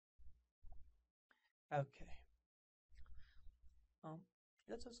Okay. Um,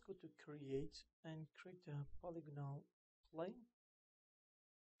 let us go to create and create a polygonal plane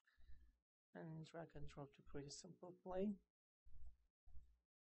and drag and drop to create a simple plane.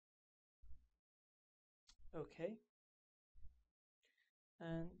 Okay.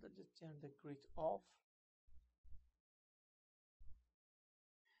 And let's just turn the grid off.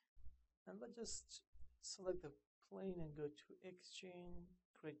 And let's just select the plane and go to XGen,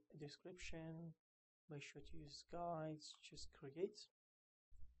 create a description, make sure to use guides, choose create.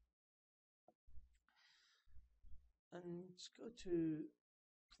 And go to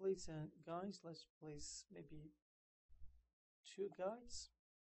place and guides. Let's place maybe 2 guides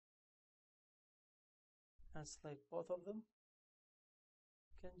and select both of them.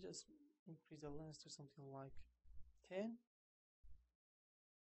 You can just increase the length to something like 10.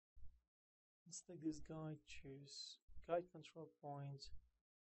 And select this guide, choose guide control point.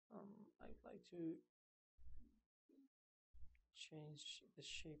 I'd like to change the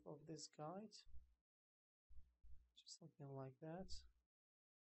shape of this guide to something like that.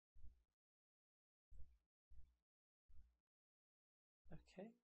 Okay,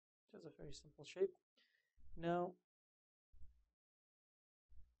 just a very simple shape. Now,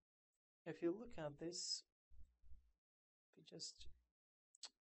 if you look at this, we just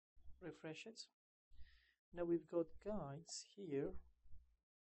refresh it. Now we've got guides here,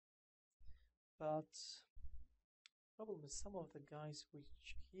 but problem is some of the guides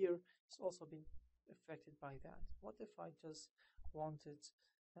which here is also been affected by that. What if I just wanted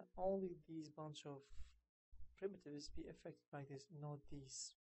only these bunch of primitives be affected by this, not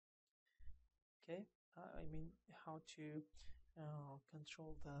these? Okay, I mean how to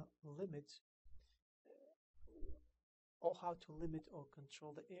control the limit or how to limit or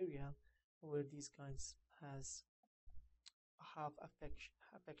control the area where these guides have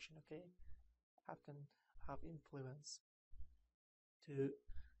affection, okay, can have influence. To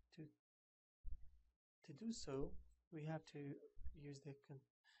do so, we have to use the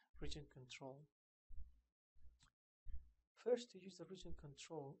region control. First, to use the region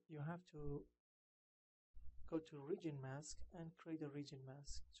control, you have to go to region mask and create a region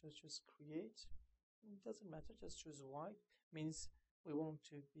mask. So just create. It doesn't matter, just choose white. Means we want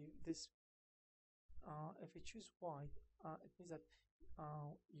to be this. If we choose white, it means that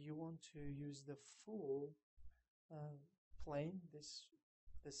you want to use the full plane, this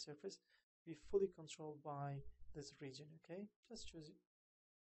surface, be fully controlled by this region. Okay, just choose it.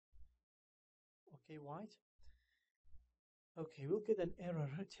 Okay, white. Okay, we'll get an error.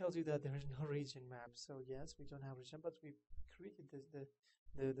 It tells you that there is no region map. So yes, we don't have region, but we created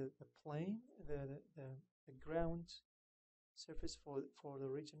the plane, the ground surface for the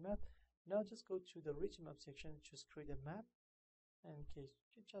region map. Now just go to the region map section, just create a map, and okay,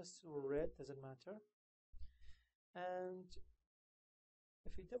 just red, doesn't matter. And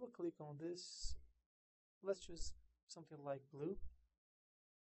if we double click on this, let's choose something like blue.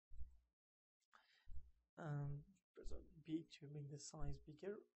 Press B to make the size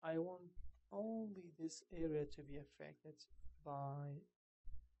bigger. I want only this area to be affected by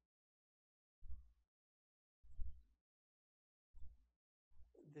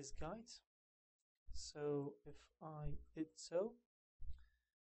this guide. So if I did so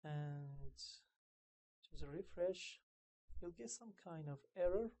and just refresh, you'll get some kind of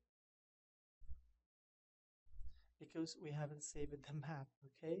error because we haven't saved the map.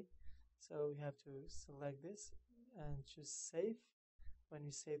 Okay, so we have to select this and choose save. When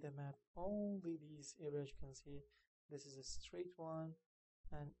you save the map, only these areas you can see, this is a straight one,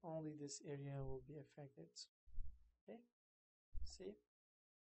 and only this area will be affected. Okay, see,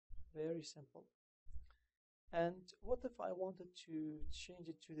 very simple. And what if I wanted to change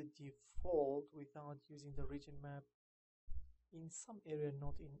it to the default without using the region map in some area,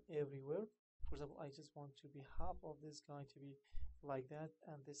 not in everywhere? For example, I just want to be half of this guy to be like that,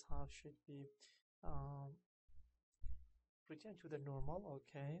 and this half should be return to the normal.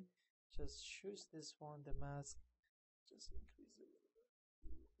 Okay, just choose this one, the mask, just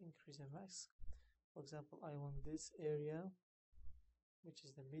increase the mask. For example, I want this area, which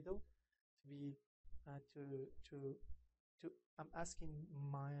is the middle, to be I'm asking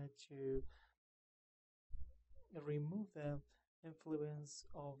Maya to remove the influence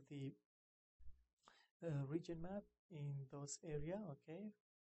of the region map in those area, okay,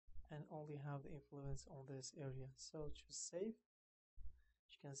 and only have the influence on this area. So choose save.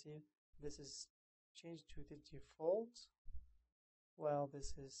 You can see this is changed to the default. Well,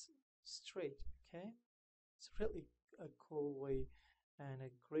 this is straight. Okay, it's really a cool way and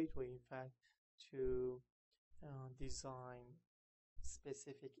a great way, in fact, to design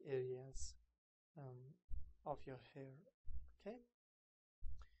specific areas of your hair. Okay.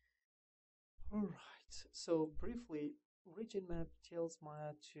 All right. So briefly, region map tells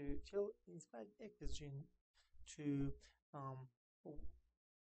Maya to inspect XGen to um,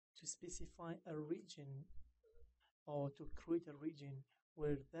 to specify a region or to create a region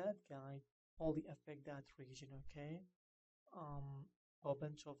where that guide only affect that region. Okay. um, a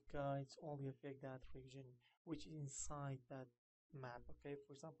bunch of guides only affect that region, which is inside that map. Okay,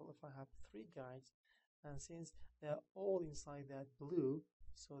 for example, if I have three guides, and since they're all inside that blue,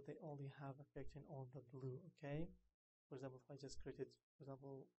 so they only have affecting on the blue. Okay, for example, if I just created, for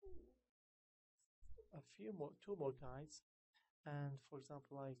example, a few more, two more guides, and for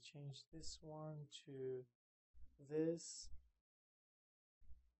example, I change this one to this,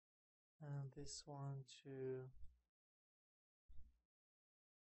 and this one to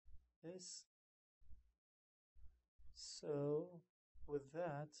this. So with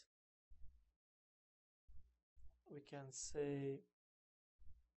that, we can say,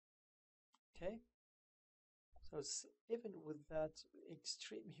 okay, so even with that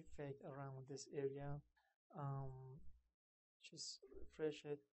extreme effect around this area, um, just refresh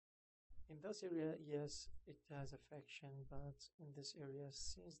it. In this area, yes, it has affection, but in this area,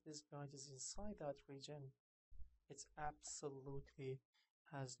 since this guide is inside that region, it's absolutely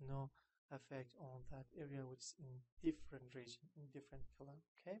has no effect on that area, which is in different region, in different color,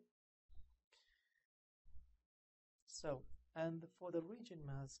 okay? So, and for the region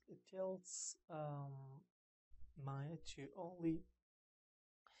mask, it tells Maya to only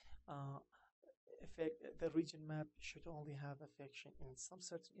uh, affect the region map should only have affection in some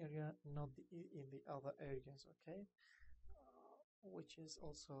certain area, not in the other areas, okay? Which is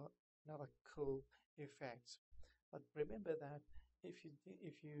also another cool effect. But remember that if you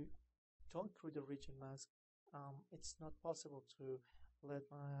don't create a region mask, it's not possible to let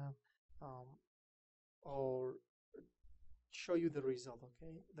Maya or show you the result.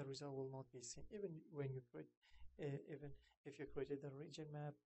 Okay, the result will not be seen even when you create, even if you created the region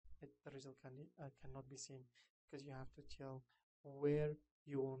map, the result cannot be seen because you have to tell where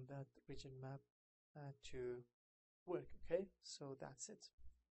you want that region map to work. Okay, so that's it.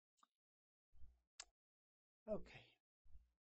 Okay.